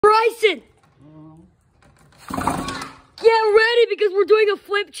Bryson! Get ready because we're doing a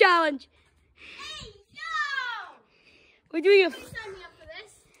flip challenge. Hey, no! We're doing a... Sign me up for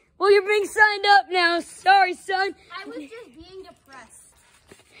this. Well, you're being signed up now. Sorry, son. I was just being depressed.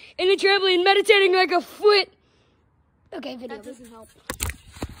 In a trampoline, meditating like a foot. Okay, video. That doesn't help.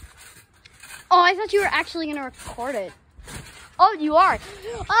 Oh, I thought you were actually going to record it. Oh, you are.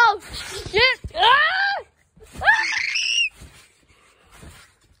 Oh, shit. Ah! Ah!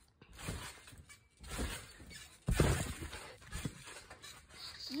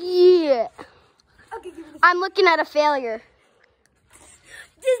 Yeah. Okay, give me the... I'm looking at a failure.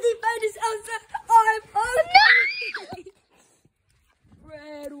 Disney find us outside. I'm hungry.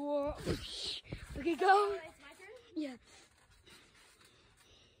 Red wall. Okay, go. It's my turn? Yeah.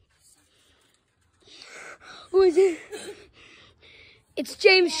 Who is it? It's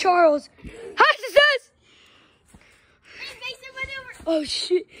James Charles. Hi, success! Hey, Mason, maneuver. Oh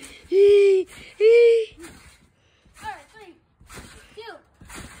shit. All right, 3, 2,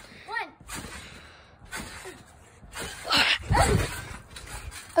 1.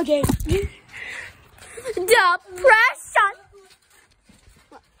 Okay. Depression.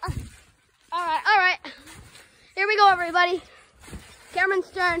 All right. Here we go, everybody. Cameron's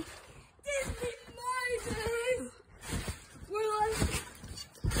turn. Disney minus. We're like...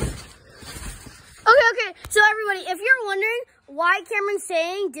 Okay. So everybody, if you're wondering why Cameron's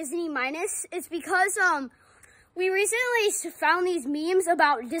saying Disney minus, it's because we recently found these memes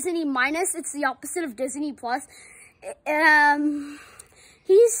about Disney minus. It's the opposite of Disney plus.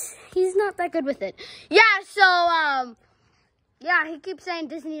 He's not that good with it. Yeah, so yeah, he keeps saying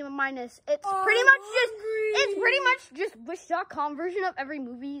Disney minus. It's pretty much just Wish.com version of every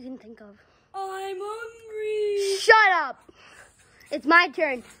movie you can think of. I'm hungry. Shut up. It's my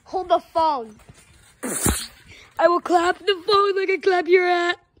turn. Hold the phone. I will clap the phone like I clap your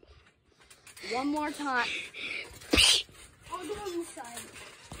ass. One more time. I'll go on this side.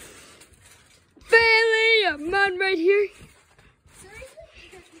 Bailey, I'm on right here. Seriously?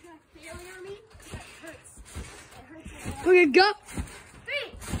 Because you got failure on me? That hurts. It hurts a lot. Okay, go. 3,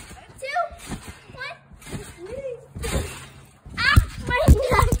 2, 1. Ah, my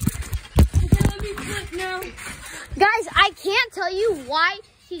neck. Okay, let me flip now. Guys, I can't tell you why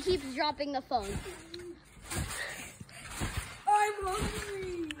he keeps dropping the phone. I'm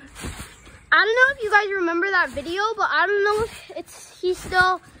hungry. I don't know if you guys remember that video, but I don't know if he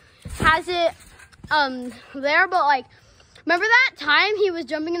still has it there, but like, remember that time he was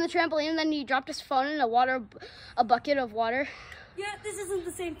jumping in the trampoline and then he dropped his phone in a bucket of water? Yeah, this isn't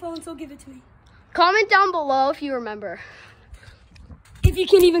the same phone, so give it to me. Comment down below if you remember. If you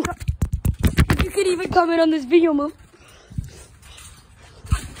can even comment on this video, Mom.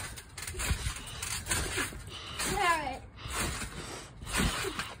 Alright.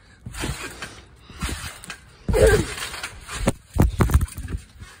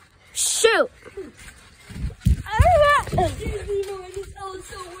 Shoot! Disney minus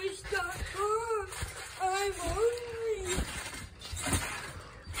also Wish.com. I'm hungry.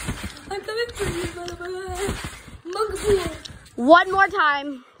 I'm coming for you, mother. Monkey. One more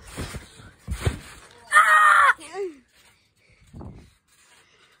time. Ah!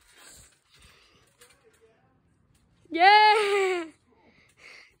 Yeah.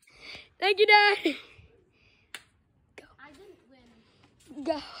 Thank you, Dad. I didn't win,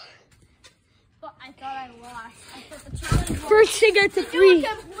 Go. but I thought I lost. I thought the challenge was First thing gets a do a 3.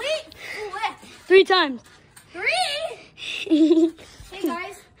 complete flip. 3 times. 3? Hey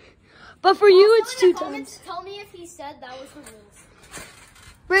guys. But for you, Also it's in 2 the comments, times. tell me if he said that was the rules.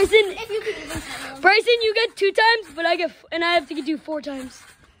 Bryson, If you could even tell him. Bryson, you get 2 times, but I have to do 4 times.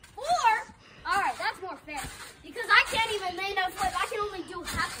 4? Alright, that's more fair. Because I can't even make that flip. I can only do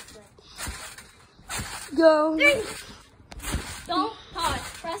half a flip. Go. 3. Don't pause.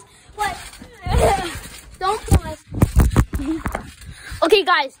 Press play. Don't pause. Okay,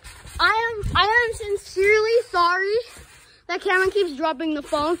 guys, I am sincerely sorry that Cameron keeps dropping the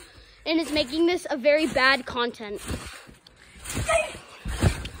phone and is making this a very bad content.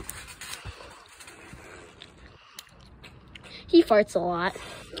 He farts a lot.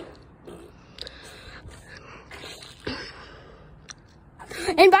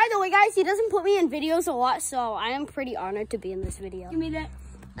 And by the way, guys, he doesn't put me in videos a lot, so I am pretty honored to be in this video. Give me that.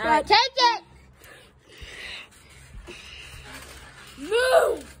 All right, take it.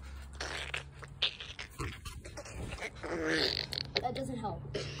 Move. That doesn't help.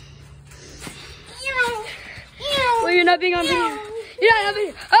 Well, you're not being on video. You're not on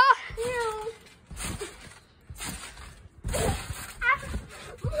video. Ah!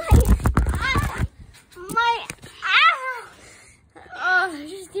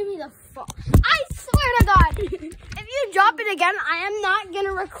 Just give me the phone. I swear to God, if you drop it again, I am not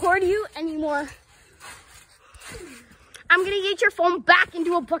gonna record you anymore. I'm gonna get your phone back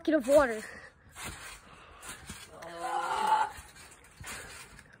into a bucket of water.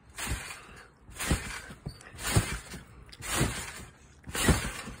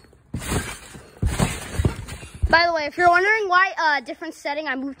 By the way, if you're wondering why different setting,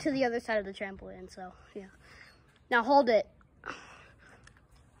 I moved to the other side of the trampoline, so yeah. Now hold it.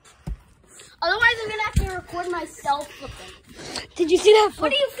 Otherwise, I'm gonna have to record myself flipping. Did you see that?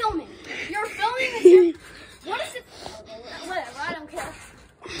 What are you filming? You're filming the what is it? Whatever, I don't care.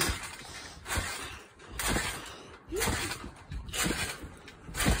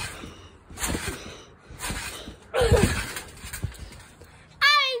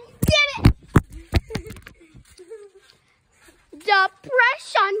 I did it!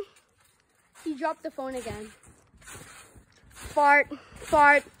 Depression. He dropped the phone again. Fart,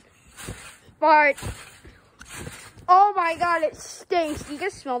 fart, fart. Oh my God, it stinks. You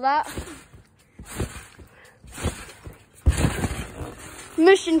guys smell that?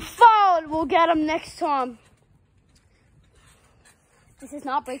 Mission failed. We'll get him next time. This is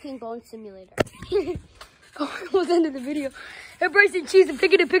not Breaking Bone Simulator. Oh, almost ended the video. Hey, Bryson, cheese and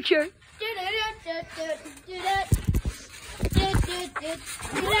taking a picture.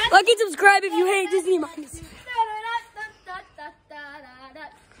 Like and subscribe if you hate Disney minus.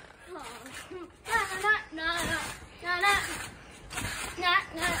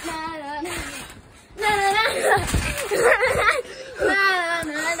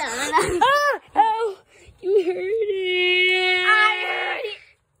 Oh, you heard it. I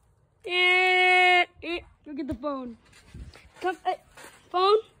heard it. Look at the phone. Come,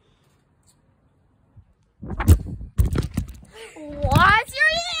 phone. What's your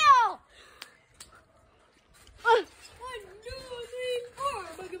deal?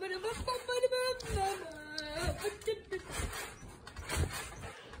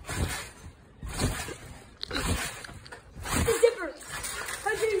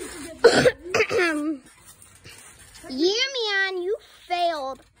 Yeah, man, you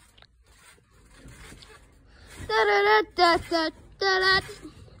failed.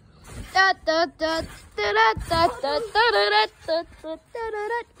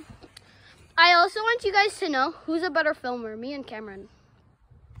 I also want you guys to know who's a better filmer, me and Cameron.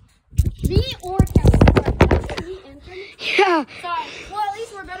 Me or Cameron? Me and Cameron? Yeah. Sorry. Well, at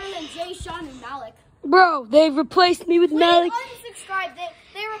least we're better than Jay, Sean, and Malik. Bro, they've replaced me with Malik. Unsubscribe.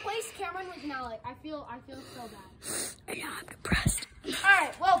 They replaced Cameron with Malik. I feel so bad. Yeah, I'm depressed.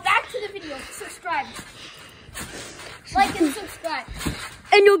 Alright, well, back to the video. Subscribe. Like and subscribe.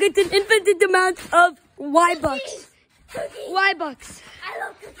 And you'll get an infinite amount of Y-Bucks. Y-Bucks. I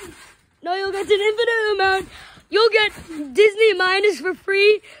love cookies. No, you'll get an infinite amount. You'll get Disney minus for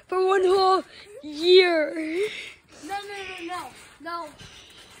free for one whole year. No.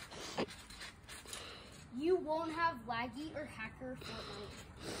 You won't have laggy or hacker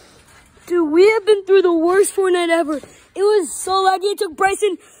Fortnite. Dude, we have been through the worst Fortnite ever. It was so laggy. It took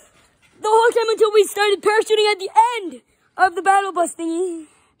Bryson the whole time until we started parachuting at the end of the battle bus thingy.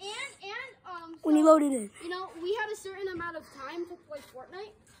 When he loaded it. You know, we had a certain amount of time to play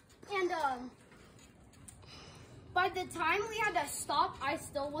Fortnite. And by the time we had to stop, I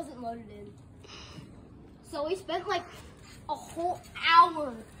still wasn't loaded in. So we spent like a whole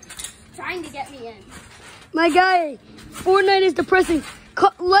hour trying to get me in. My guy, Fortnite is depressing.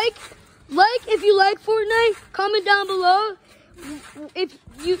 Like if you like Fortnite, comment down below if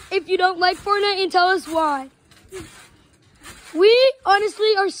you don't like Fortnite and tell us why. We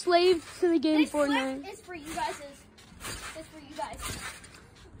honestly are slaves to the game Fortnite. It's for you guys. It's for you guys.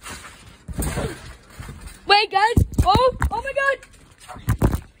 Wait, guys. Oh my God.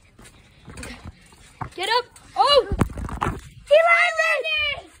 Get up. Oh, he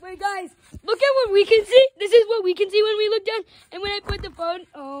landed. Wait, guys. Look at what we can see. This is what we can see when we look down. And when I put the phone,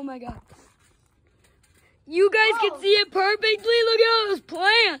 oh my God. You guys can see it perfectly. Look at all those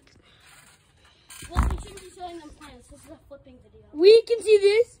plants. Well, we shouldn't be showing them plants. This is a flipping video. We can see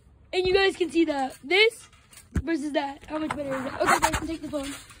this, and you guys can see that. This versus that. How much better is that? Okay, guys, take the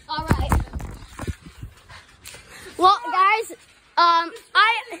phone. All right. Well, guys,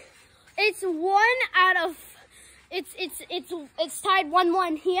 it's 1 out of, it's tied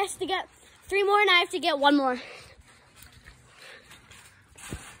 1-1. He has to get 3 more, and I have to get 1 more.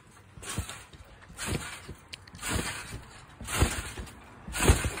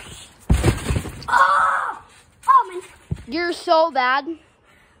 Oh man, you're so bad.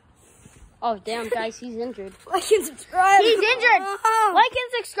 Oh damn, guys, he's injured. Like and subscribe. He's injured. Like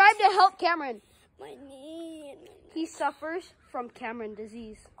and subscribe to help Cameron. My knee. He suffers from Cameron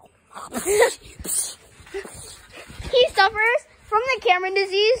disease. He suffers from the Cameron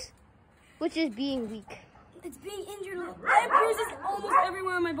disease, which is being weak. It's being injured. I have bruises almost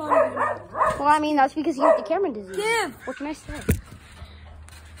everywhere on my body. Well, I mean, that's because you have the Cameron disease. Give. What can I say?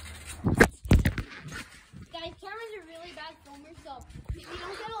 Guys, Cameron's a really bad filmer, so if you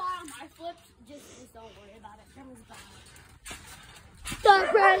don't get a lot of my flips, just don't worry about it. Cameron's bad. The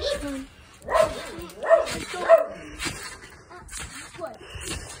freshman. What?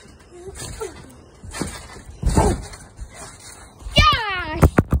 Yeah!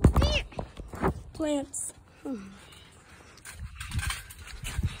 Plants.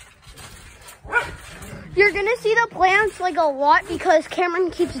 You're gonna see the plants like a lot because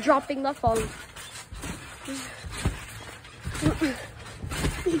Cameron keeps dropping the phone.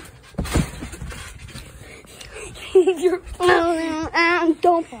 Your phone.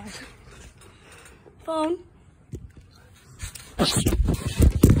 Don't pause. Phone.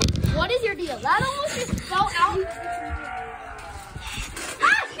 What is your deal? That almost just fell out.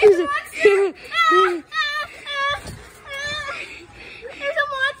 There's a There's a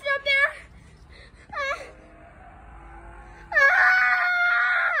monster up there.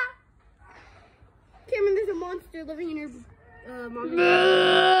 Cameron, there's a monster living in your mom's.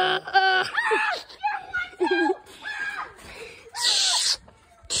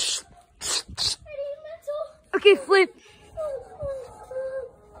 Okay, flip.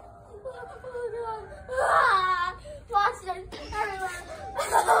 Monster everywhere.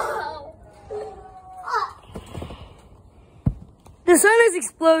 The sun has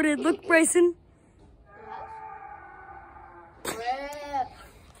exploded. Look, Bryson.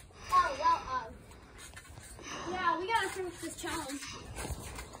 Yeah, we gotta finish this challenge.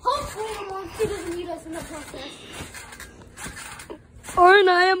 Hopefully the monster doesn't eat us in the process. Aren't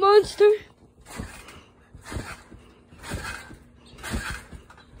I a monster?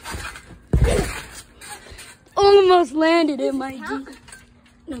 Almost landed in my Jeep.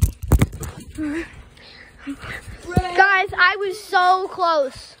 No. Guys, I was so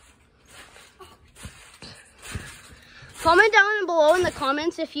close. Comment down below in the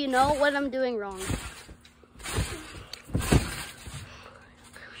comments if you know what I'm doing wrong.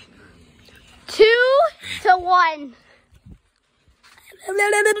 2-1. 1, 2,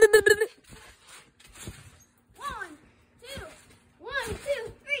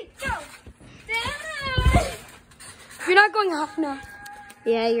 3, go. You're not going half now.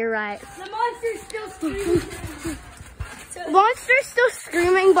 Yeah, you're right. The monster's still screaming. The monster's still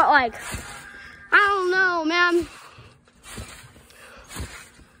screaming, but like, I don't know, man.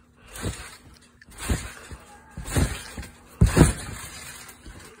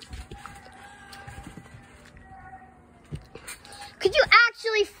 Could you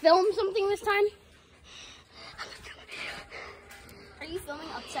actually film something this time? Are you filming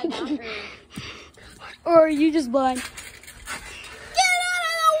upside down? Or are you just blind? Get out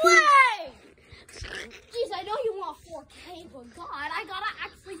of the way! Jeez, I know you want 4K, but God, I gotta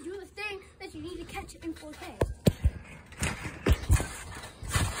actually do the thing that you need to catch it in 4K.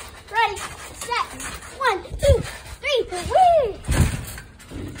 Ready, set, 1, 2, 3, whee!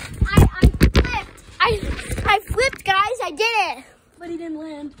 I flipped, guys, I did it. But he didn't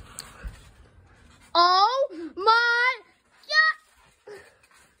land. Oh my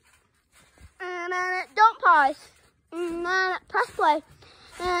God! Don't pause. Press play.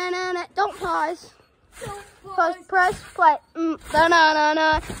 Don't pause. Press play. No.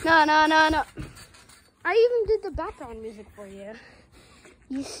 I even did the background music for you.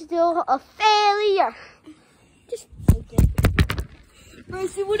 You're still a failure. Just take it.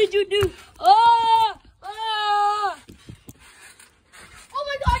 Bryson, what did you do? Oh! Oh! Oh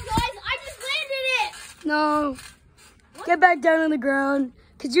my God, guys! I just landed it. No. What? Get back down on the ground.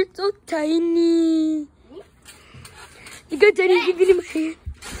 Because you're so tiny. You got tiny, give it in my hand.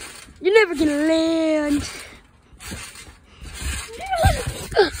 You're never going to land.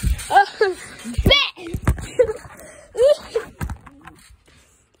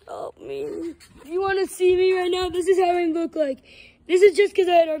 Oh, man. If you want to see me right now, this is how I look like. This is just because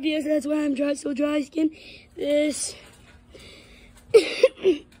I had RBS. That's why I'm so dry skin. This.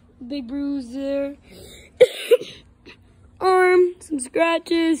 Big bruise there. Arm. Some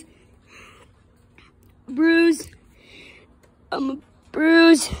scratches. Bruise. A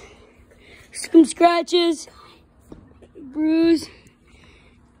bruise. Some scratches. Bruise.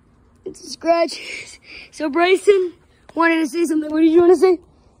 And some scratches. So Bryson wanted to say something. What did you want to say?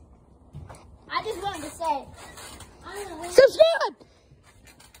 I just wanted to say. Subscribe!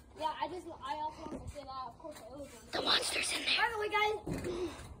 Yeah, I also wanted to say that. Of course, I always want to. The monster's in there. By the way, guys,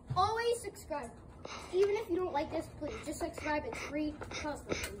 always subscribe. Even if you don't like this, please just subscribe. It's free. Trust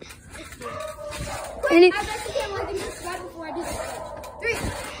me. It's free. And Wait, I bet you can't like and subscribe before I do this. 3,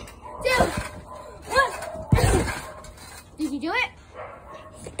 2, 1. Did you do it?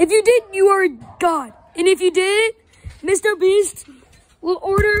 if you did, you are God. And if you did, Mr. Beast will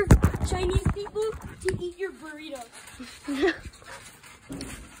order Chinese people to eat your burrito.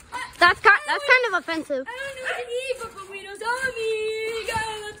 That's kind of offensive. I don't know what to eat, but burritos on me.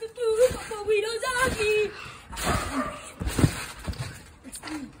 Gotta let the food, but burritos on me.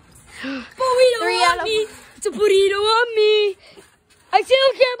 Burrito 3 on out of- me. It's a burrito on me. I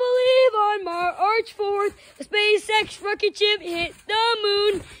still can't believe on March 4th, a SpaceX rocket ship hit the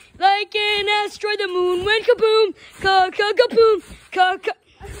moon like an asteroid. The moon went kaboom, kaboom, ka.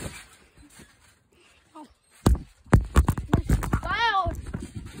 Wow.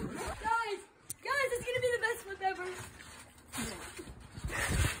 Guys, it's gonna be the best flip ever.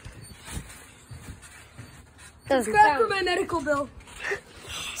 Subscribe for my medical bill.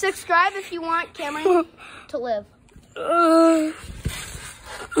 Subscribe if you want Cameron to live.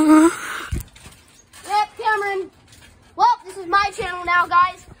 Yep, Cameron. Well, this is my channel now,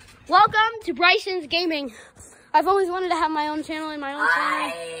 guys. Welcome to Bryson's Gaming. I've always wanted to have my own channel and my own channel. Oh,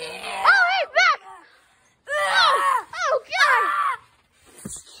 hey, back! Oh, God!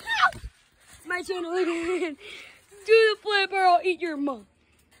 It's my channel again. Do the flip or I'll eat your mom.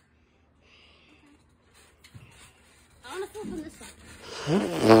 I want to flip on this side.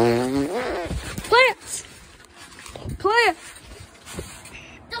 Plants. Plants.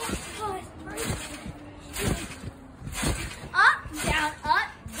 Don't push. Up, down, up,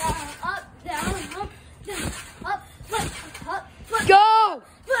 down, up, down, up, down, up, flip, up, flip, Go.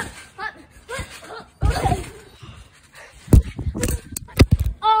 flip, up, flip, up. Okay.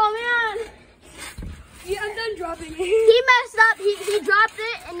 Oh, man. Yeah, I'm done dropping it. He messed up. He dropped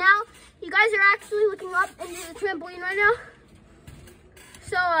it, and now you guys are actually looking up into the trampoline right now.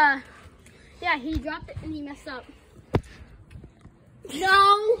 So, yeah, he dropped it and he messed up.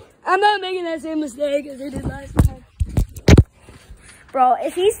 No. I'm not making that same mistake as I did last time. Bro,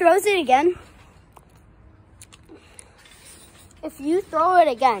 if he throws it again, if you throw it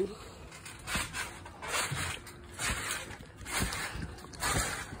again,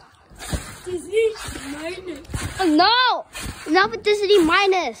 Disney minus. no, enough with Disney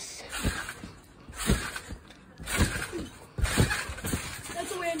minus.